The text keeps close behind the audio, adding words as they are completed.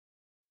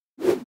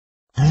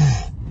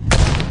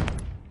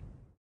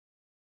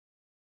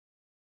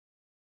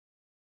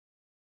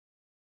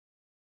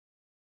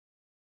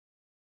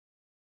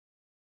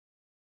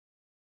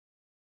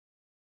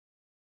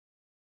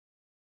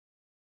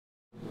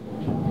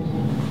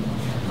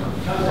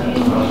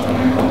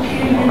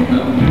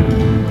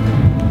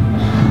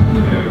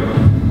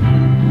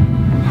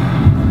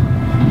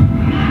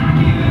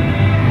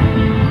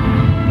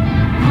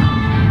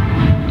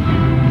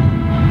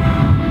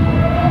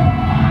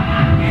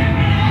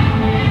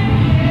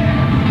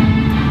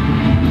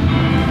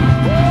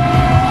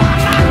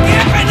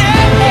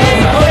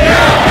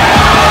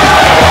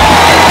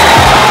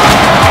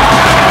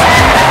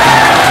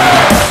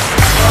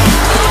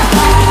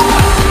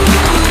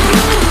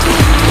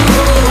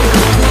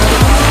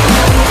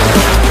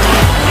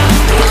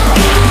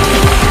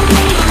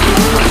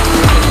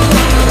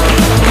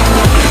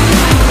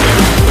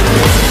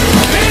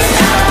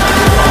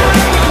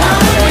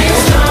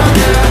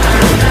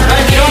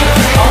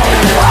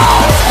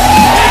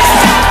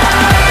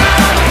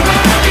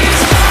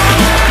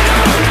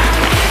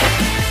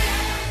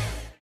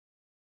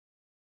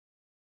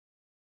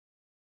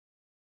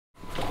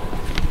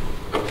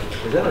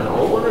Is that an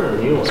old one or a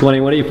new one?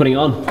 Swanee, what are you putting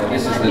on?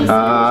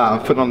 I'm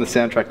putting on the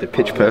soundtrack to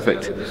Pitch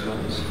Perfect.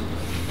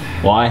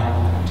 Why?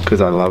 Because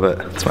I love it.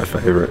 It's my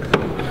favourite.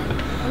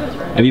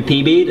 Have you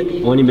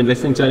PB'd when you've been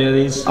listening to any of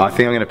these? I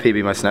think I'm going to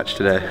PB my snatch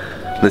today,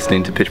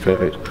 listening to Pitch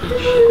Perfect.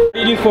 What do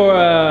you do for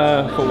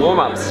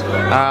warm-ups?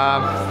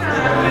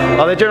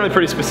 Oh, they're generally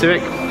pretty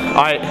specific.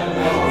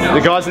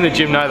 The guys in the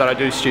gym know that I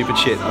do stupid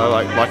shit. I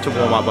like to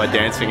warm up by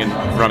dancing and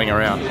running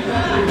around.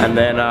 And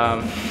then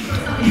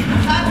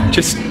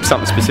just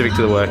something specific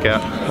to the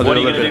workout. What are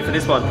you going to do for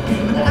this one?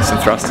 Some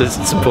thrusters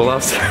and some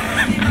pull-ups.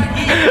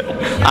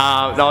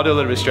 No, I'll do a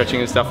little bit of stretching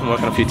and stuff and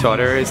work on a few tight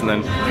areas, and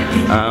then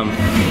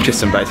just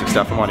some basic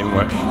stuff. I might even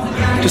work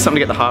just something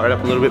to get the heart rate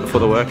up a little bit before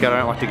the workout. I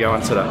don't like to go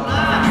and sort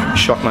of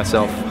shock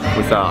myself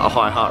with a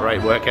high heart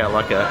rate workout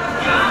like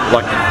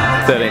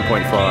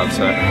 13.5.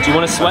 So do you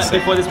want to sweat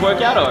before this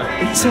workout, or?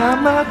 Every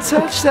time I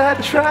touch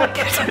that track.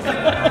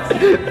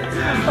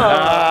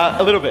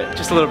 A little bit,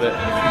 just a little bit.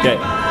 Okay.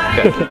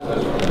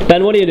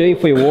 Ben, what are you doing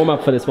for your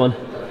warm-up for this one?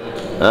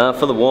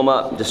 For the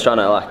warm-up, just trying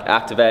to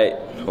activate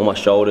all my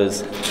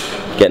shoulders,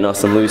 get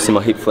nice and loose in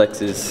my hip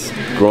flexors,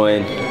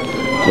 groin,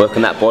 work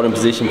on that bottom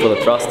position for the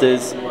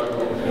thrusters,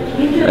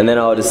 and then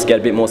I'll just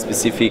get a bit more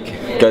specific,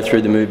 go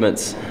through the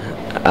movements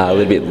a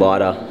little bit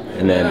lighter,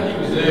 and then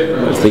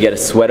hopefully get a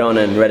sweat on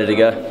and ready to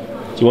go.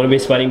 Do you want to be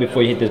sweating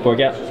before you hit this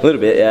workout? A little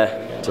bit,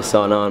 yeah, just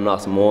so I know I'm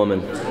nice and warm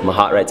and my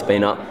heart rate's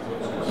been up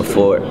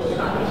before it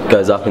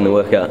goes up in the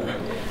workout.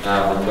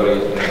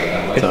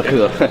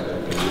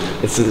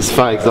 It's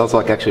funny because I was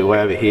actually way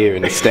over here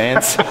in the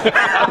stands,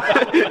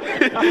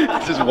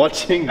 just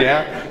watching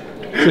down.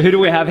 So who do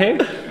we have here?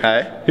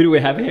 Hey? Who do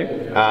we have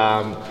here?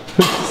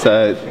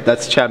 So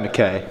that's Chad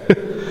Mackay.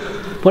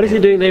 What is he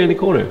doing there in the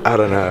corner? I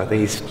don't know, I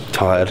think he's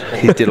tired.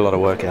 He did a lot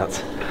of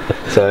workouts.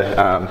 So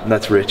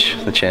that's Rich,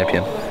 the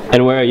champion.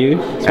 And where are you,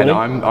 Swanee?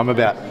 And I'm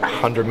about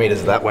 100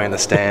 metres that way in the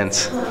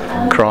stands,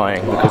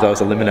 crying because I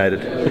was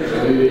eliminated.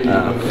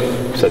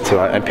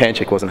 And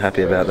Panchik wasn't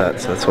happy about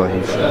that, so that's why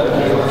he's,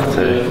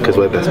 because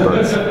we're best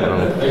buds.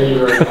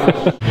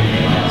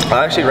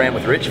 I actually ran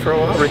with Rich for a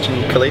while, Rich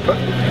and Kalipa.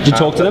 Did you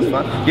talk to them?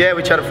 Yeah,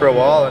 we chatted for a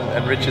while,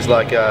 and Rich is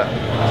like,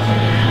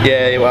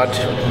 yeah, well,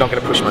 I'm not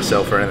going to push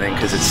myself or anything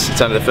because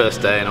it's only the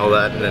first day and all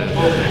that, and then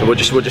we'll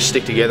just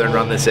stick together and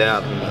run this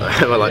out.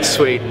 And we're like,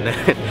 sweet, and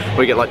then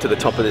we get to the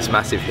top of this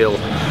massive hill,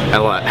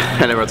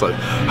 and everyone's like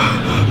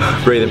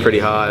breathing pretty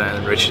hard,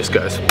 and Rich just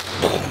goes,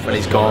 and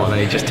he's gone,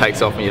 and he just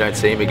takes off, and you don't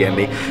see him again.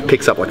 He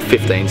picks up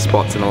 15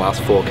 spots in the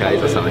last 4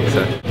 Ks or something.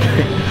 So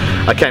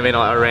I came in,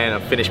 I ran, I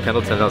finished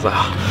Pendleton, and I was like,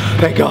 oh,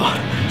 thank God,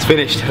 it's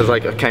finished. I was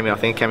like, I came in on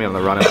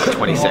the run in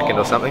 22nd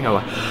or something. I'm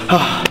like,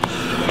 oh.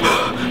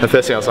 The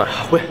first thing I was like,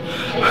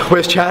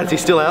 where's Chad? Is he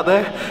still out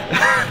there?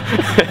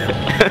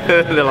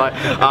 And they're like,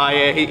 oh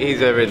yeah,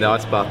 he's over in the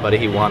ice bath, buddy.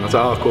 He won. I was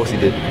like, oh, of course he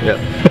did. Yep.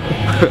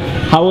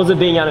 How was it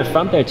being out in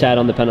front there, Chad,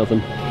 on the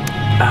Pendleton?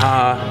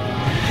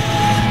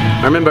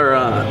 I remember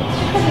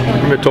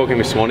talking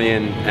with Swanee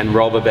and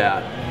Rob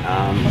about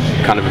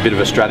kind of a bit of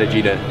a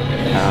strategy to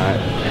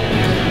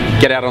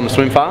get out on the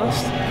swim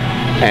fast.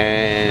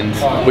 And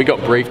we got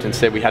briefed and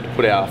said we had to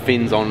put our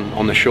fins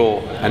on the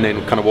shore and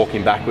then kind of walk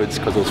in backwards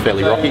because it was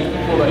fairly rocky.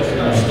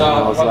 And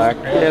I was like,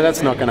 yeah,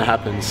 that's not going to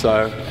happen.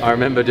 So I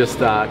remember just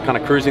kind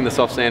of cruising the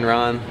soft sand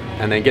run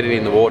and then getting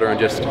in the water, and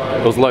just,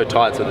 it was low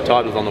tide, so the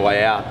tide was on the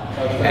way out,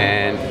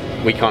 and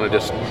we kind of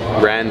just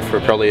ran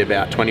for probably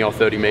about 20 or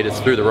 30 metres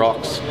through the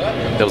rocks.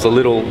 There was a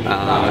little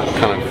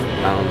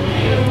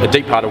a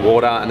deep part of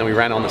water, and then we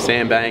ran on the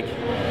sandbank.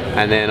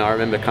 And then I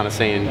remember kind of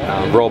seeing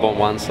Rob on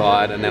one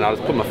side, and then I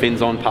just put my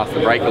fins on past the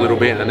break a little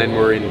bit, and then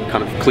we're in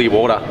kind of clear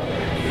water.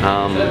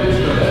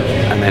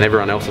 And then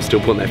everyone else is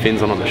still putting their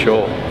fins on the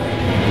shore.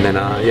 And then,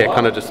 yeah,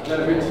 kind of just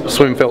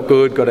swim felt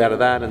good, got out of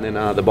that, and then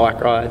the bike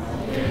ride.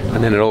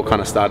 And then it all kind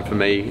of started for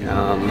me,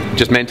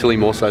 just mentally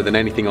more so than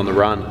anything on the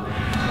run.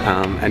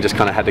 And just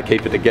kind of had to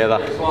keep it together.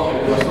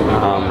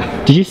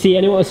 Did you see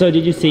anyone? So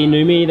did you see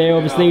Numi there,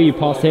 obviously? You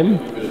passed him?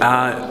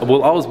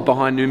 Well, I was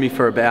behind Numi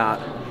for about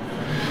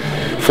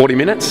 40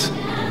 minutes,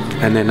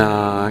 and then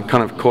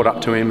kind of caught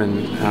up to him,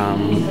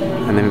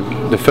 and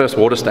then the first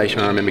water station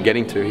I remember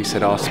getting to, he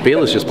said, "Oh,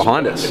 Spiel is just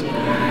behind us."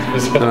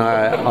 And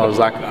I was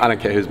like, I don't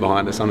care who's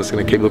behind us, I'm just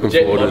going to keep looking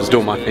forward, just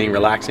doing my thing,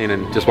 relaxing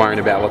and just worrying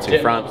about what's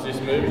in front.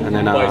 And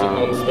then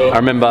I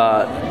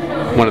remember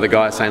one of the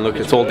guys saying, "Look,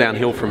 it's all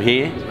downhill from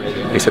here."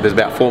 He said there's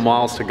about 4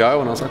 miles to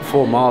go, and I was like,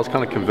 4 miles,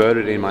 kind of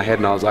converted it in my head,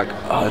 and I was like,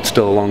 oh, it's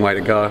still a long way to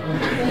go.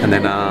 And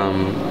then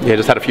yeah,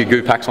 just had a few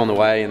goo packs on the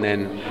way, and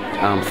then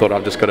thought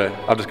I've just got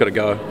to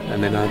go,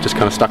 and then just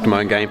kind of stuck to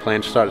my own game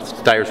plan, started to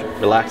stay as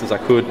relaxed as I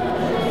could,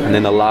 and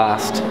then the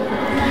last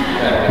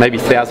maybe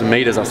 1,000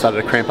 meters I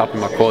started to cramp up in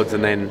my quads,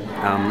 and then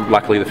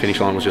luckily the finish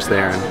line was just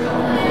there, and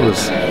I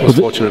was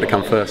fortunate to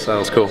come first, so that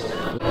was cool.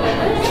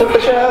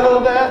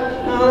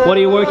 What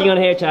are you working on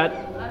here, Chad?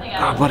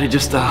 Buddy,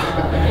 just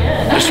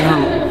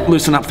trying to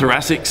loosen up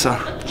thoracic, so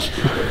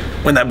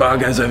when that bar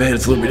goes overhead,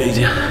 it's a little bit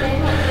easier.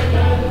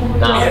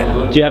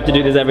 Yeah. Do you have to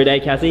do this every day,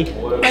 Cassie?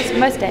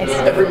 Most days.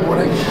 Every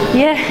morning.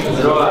 Yeah.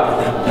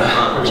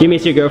 Do you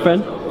miss your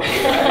girlfriend?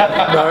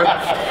 No.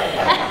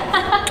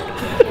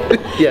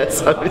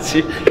 Yes, I miss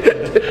you.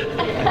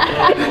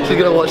 She's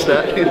gonna watch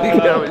that. We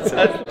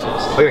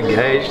got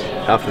engaged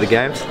after the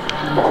games.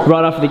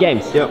 Right after the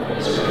games?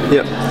 Yep.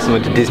 So we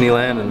went to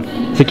Disneyland, and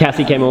so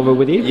Cassie came over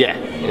with you?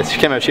 yeah, she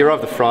came over. She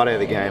arrived the Friday of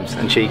the games,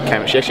 and she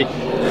actually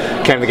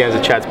came to the games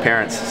with Chad's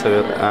parents.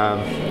 So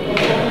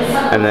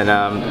and then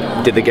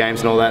did the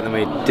games and all that, and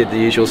then we did the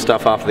usual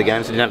stuff after the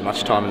games. We didn't have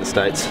much time in the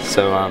States,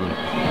 so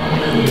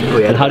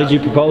And how did you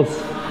propose?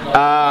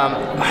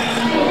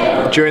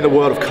 During the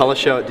World of Colour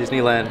show at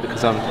Disneyland,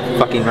 because I'm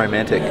fucking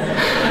romantic.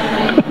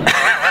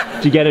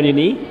 Did you get on your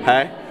knee?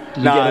 Hey? Did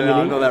you No, get on your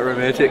I'm knee? not that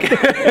romantic.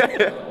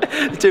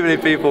 Too many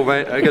people,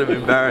 mate. I could have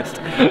been embarrassed.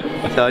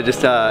 So I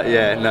just,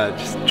 yeah, no,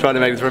 just trying to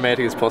make it as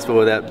romantic as possible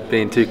without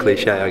being too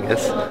cliche, I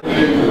guess.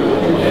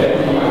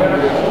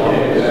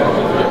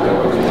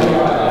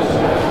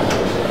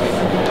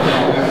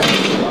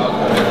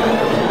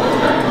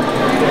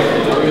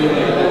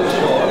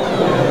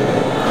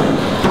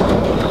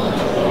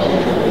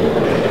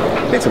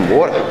 Need some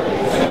water.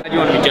 How do you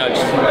want to be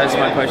judged? That's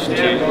my question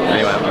to you.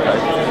 Anyway, I'm not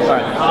phased.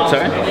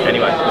 Sorry?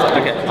 Anyway,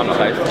 okay, I'm not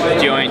phased.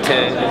 Do you want me to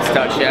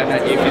start shouting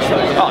at you for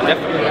something? Oh,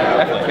 definitely.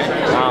 Definitely.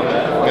 Okay. I'm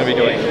going to be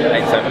doing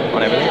 8-7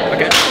 on everything.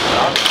 Okay.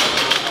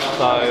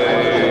 So,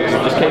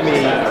 just keep me...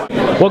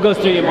 What goes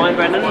through your mind,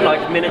 Brandon,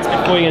 like minutes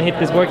before you're going to hit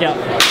this workout?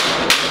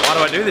 Why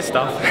do I do this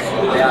stuff?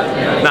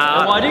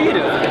 And why do you do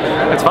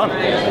it? It's fun.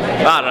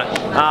 I don't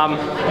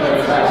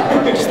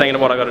know. Just thinking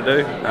of what I got to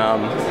do.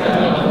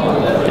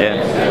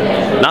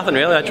 Yeah. Nothing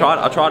really. I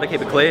try to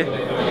keep it clear.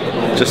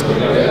 Just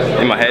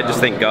in my head, just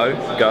think go,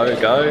 go,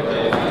 go.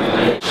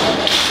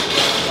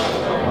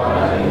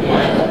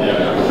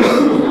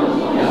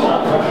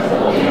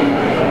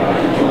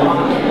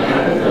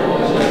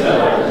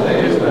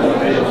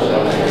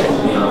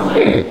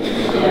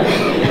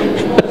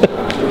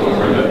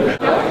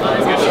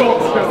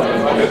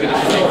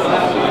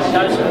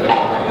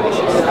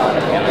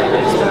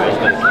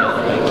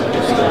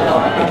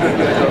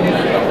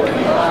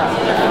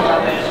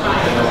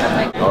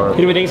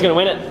 Who do we think is going to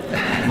win it?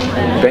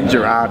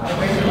 Garard.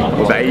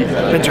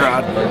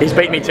 Garard. He's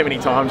beat me too many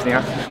times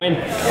now.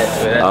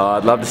 Oh,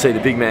 I'd love to see the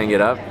big man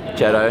get up,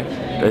 Chaddo.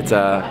 It's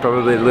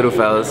probably the little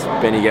fellas,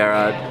 Benny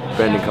Garard,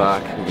 Brendan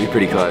Clarke. It'll be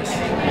pretty close.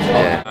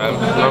 Yeah.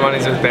 My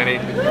money's with Benny.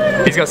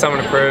 He's got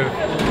something to prove.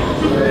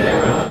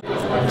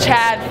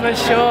 Chad, for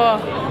sure.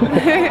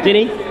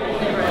 Dinny?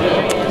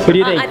 Who do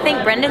you think? I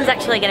think Brendan's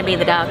actually going to be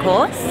the dark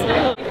horse.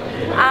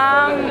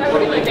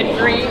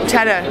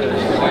 Chaddo.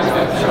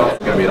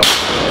 Going to be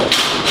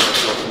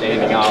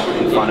standing up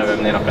in front of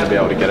him, they're not going to be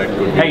able to get a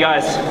good... Hey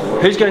guys,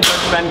 who's going to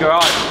judge Ben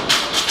Garard?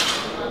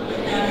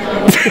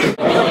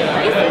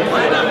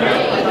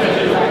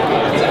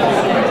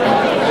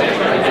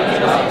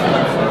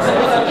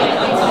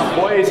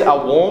 Boys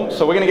are warm,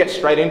 so we're going to get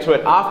straight into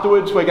it.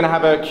 Afterwards, we're going to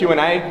have a Q&A.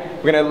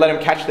 We're going to let them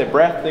catch their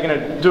breath. They're going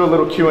to do a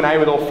little Q&A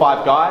with all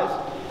 5 guys.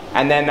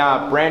 And then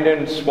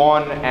Brandon,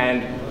 Swan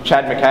and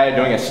Chad Mackay are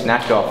doing a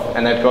snatch off.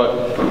 And they're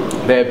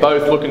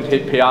both looking to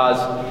hit PRs.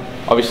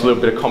 Obviously a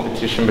little bit of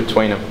competition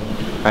between them.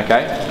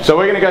 Okay, so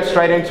we're going to go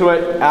straight into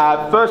it.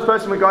 First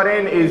person we got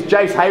in is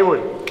Jace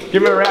Haywood.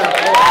 Give him a round of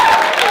applause.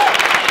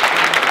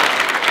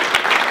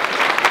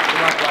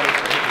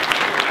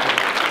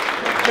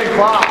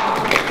 Clarke.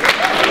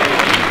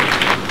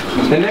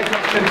 The next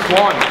one's been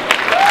Swan.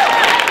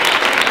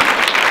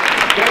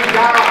 Then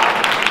Garard.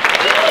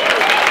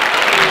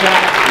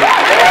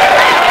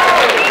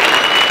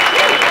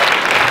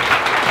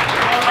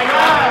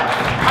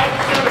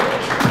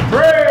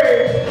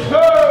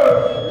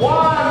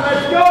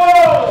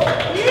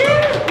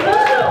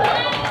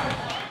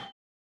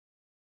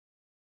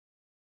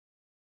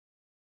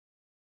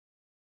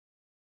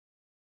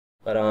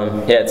 But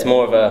yeah, it's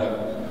more of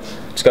a,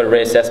 just got to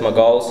reassess my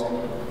goals.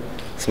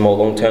 It's a more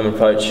long-term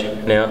approach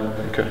now.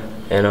 Okay.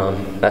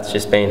 And that's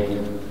just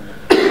been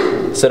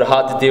sort of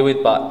hard to deal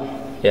with, but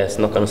yeah, it's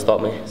not going to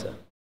stop me. So.